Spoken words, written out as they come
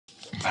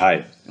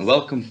Hi, and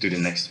welcome to the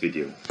next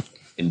video.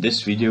 In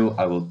this video,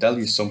 I will tell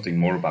you something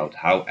more about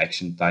how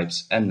action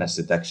types and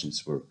nested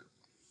actions work.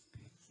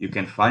 You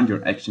can find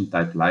your action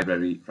type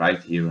library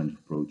right here under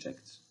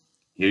Projects.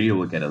 Here you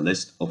will get a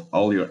list of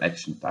all your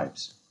action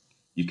types.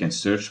 You can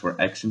search for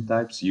action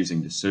types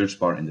using the search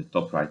bar in the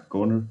top right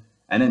corner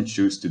and then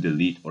choose to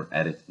delete or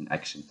edit an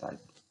action type.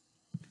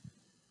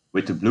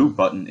 With the blue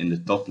button in the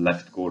top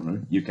left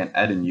corner, you can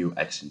add a new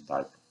action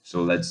type.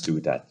 So let's do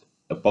that.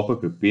 A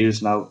pop-up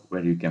appears now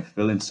where you can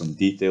fill in some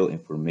detailed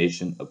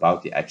information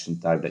about the action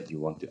type that you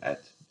want to add.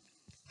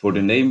 For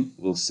the name,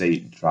 we'll say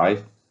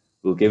drive.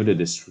 We'll give it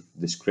a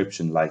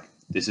description like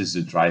this is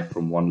the drive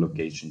from one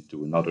location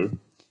to another.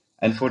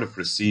 And for the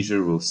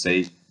procedure, we'll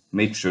say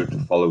make sure to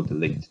follow the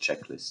linked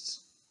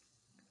checklists.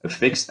 A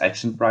fixed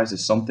action price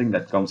is something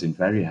that comes in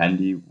very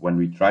handy when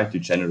we try to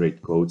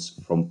generate codes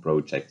from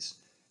projects,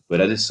 but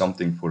that is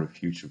something for a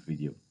future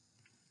video.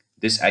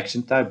 This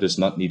action type does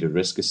not need a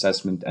risk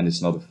assessment and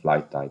is not a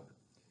flight type.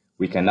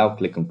 We can now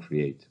click on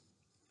Create.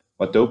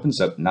 What opens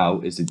up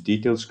now is the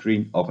detail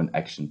screen of an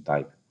action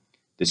type.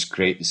 This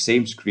creates the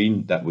same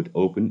screen that would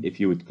open if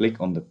you would click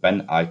on the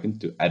pen icon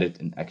to edit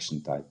an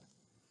action type.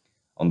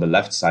 On the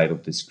left side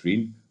of the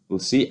screen, we'll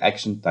see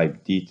action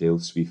type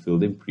details we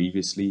filled in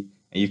previously,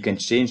 and you can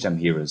change them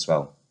here as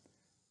well.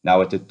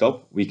 Now at the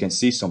top, we can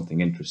see something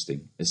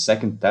interesting. A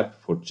second tab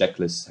for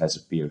checklists has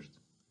appeared.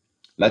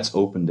 Let's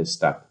open this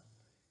tab.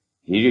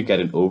 Here you get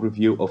an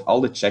overview of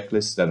all the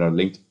checklists that are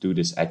linked to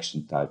this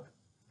action type.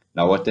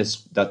 Now what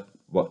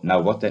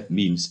that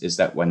means is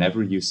that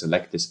whenever you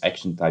select this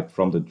action type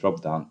from the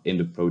dropdown in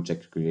the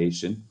project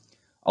creation,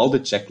 all the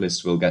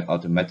checklists will get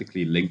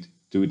automatically linked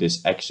to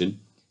this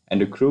action,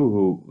 and the crew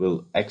who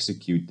will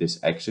execute this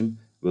action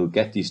will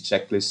get these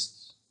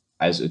checklists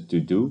as a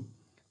to-do,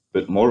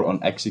 but more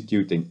on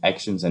executing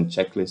actions and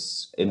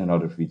checklists in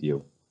another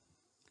video.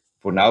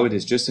 For now, it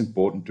is just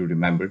important to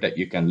remember that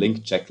you can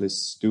link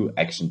checklists to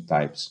action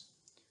types.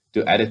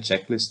 To add a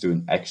checklist to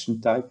an action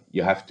type,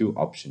 you have two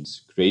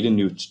options: create a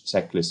new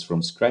checklist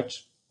from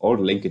scratch or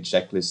link a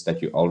checklist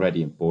that you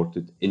already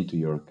imported into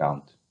your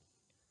account.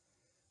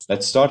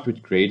 Let's start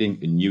with creating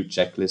a new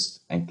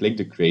checklist and click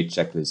the Create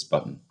Checklist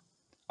button.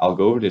 I'll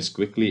go over this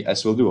quickly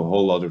as we'll do a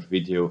whole other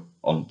video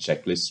on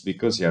checklists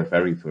because they are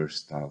very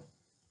versatile.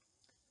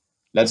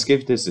 Let's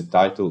give this the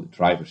title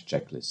Driver's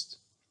Checklist.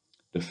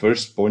 The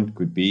first point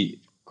could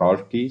be car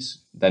keys,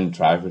 then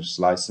driver's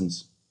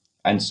license,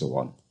 and so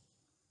on.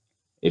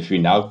 If we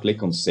now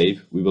click on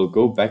Save, we will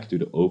go back to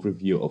the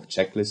overview of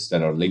checklists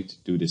that are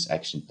linked to this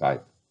action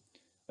type.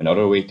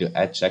 Another way to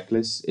add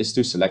checklists is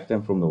to select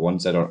them from the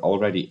ones that are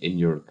already in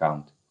your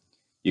account.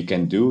 You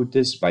can do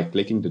this by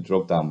clicking the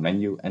drop-down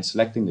menu and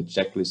selecting the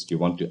checklist you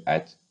want to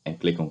add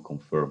and click on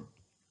Confirm.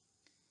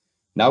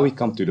 Now we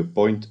come to the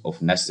point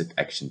of nested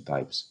action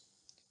types.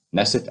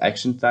 Nested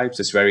action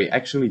types is where we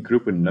actually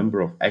group a number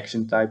of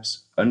action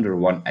types under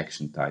one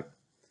action type.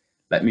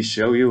 Let me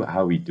show you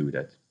how we do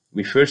that.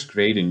 We first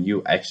create a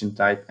new action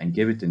type and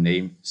give it the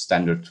name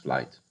Standard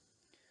Flight.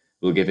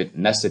 We'll give it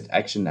nested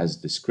action as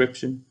a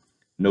description,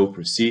 no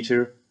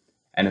procedure,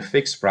 and a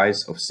fixed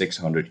price of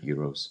 600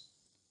 euros.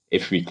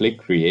 If we click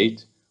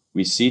Create,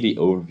 we see the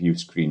overview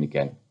screen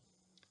again.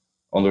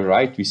 On the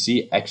right, we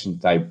see action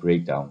type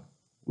breakdown.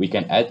 We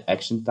can add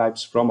action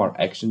types from our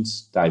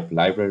actions type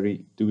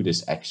library to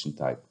this action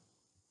type.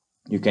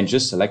 You can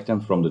just select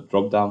them from the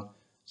drop-down,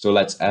 so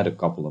let's add a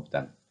couple of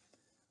them.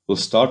 We'll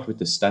start with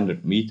the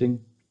standard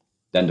meeting,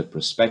 then the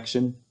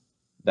prospection,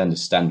 then the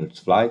standard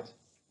flight,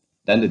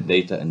 then the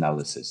data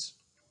analysis.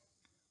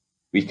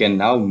 We can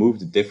now move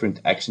the different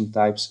action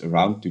types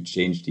around to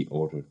change the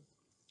order.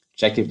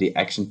 Check if the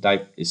action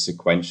type is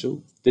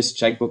sequential. This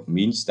checkbox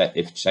means that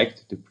if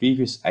checked, the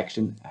previous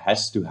action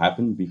has to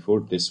happen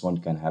before this one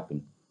can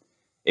happen.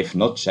 If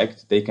not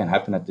checked, they can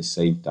happen at the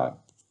same time.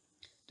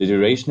 The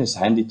duration is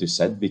handy to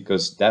set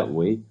because that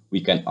way we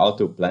can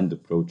auto-plan the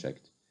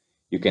project.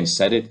 You can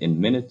set it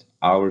in minutes,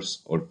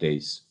 hours, or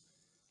days.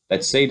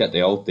 Let's say that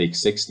they all take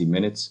 60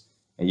 minutes,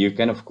 and you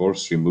can of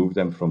course remove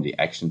them from the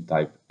action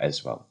type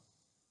as well.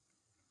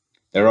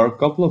 There are a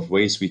couple of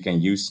ways we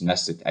can use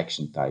nested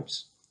action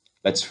types.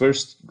 Let's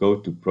first go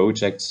to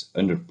Projects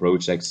under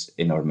Projects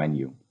in our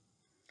menu.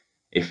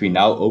 If we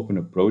now open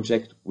a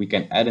project, we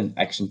can add an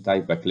action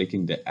type by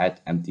clicking the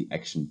Add Empty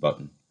Action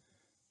button.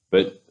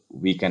 But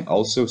we can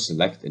also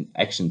select an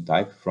action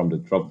type from the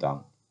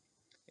drop-down.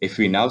 If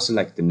we now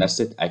select the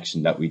nested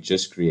action that we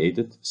just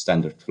created,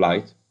 Standard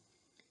Flight,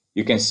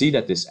 you can see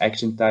that this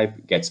action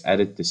type gets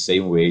added the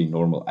same way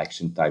normal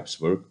action types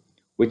work,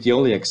 with the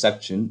only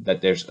exception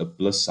that there's a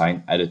plus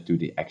sign added to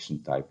the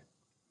action type.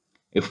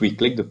 If we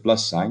click the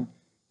plus sign,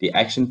 the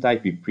action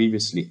type we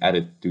previously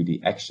added to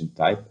the action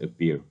type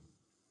appear.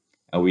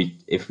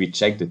 And if we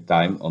check the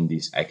time on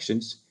these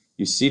actions,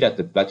 you see that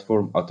the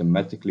platform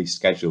automatically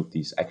scheduled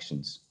these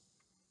actions.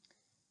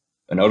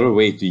 Another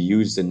way to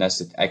use the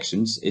nested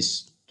actions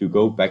is to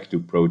go back to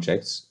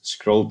Projects,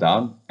 scroll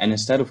down, and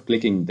instead of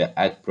clicking the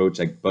Add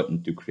Project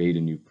button to create a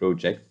new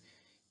project,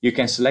 you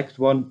can select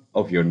one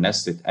of your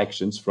nested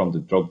actions from the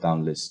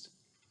drop-down list.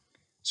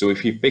 So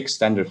if you pick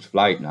standard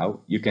flight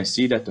now, you can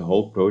see that the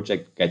whole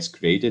project gets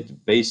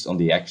created based on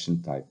the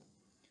action type.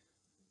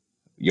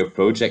 Your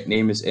project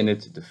name is in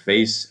it, the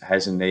phase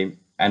has a name,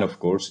 and of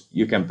course,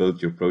 you can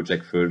build your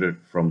project further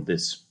from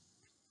this.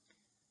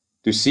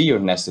 To see your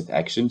nested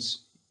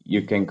actions,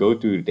 you can go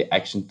to the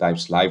action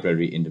types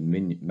library in the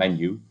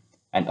menu,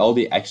 and all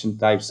the action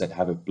types that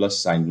have a plus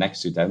sign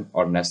next to them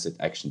are nested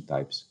action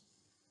types.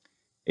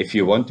 If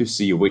you want to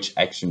see which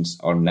actions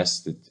are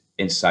nested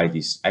inside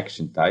these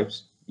action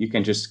types, you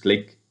can just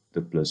click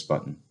the plus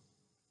button.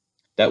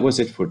 That was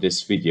it for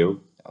this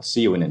video. I'll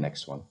see you in the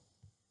next one.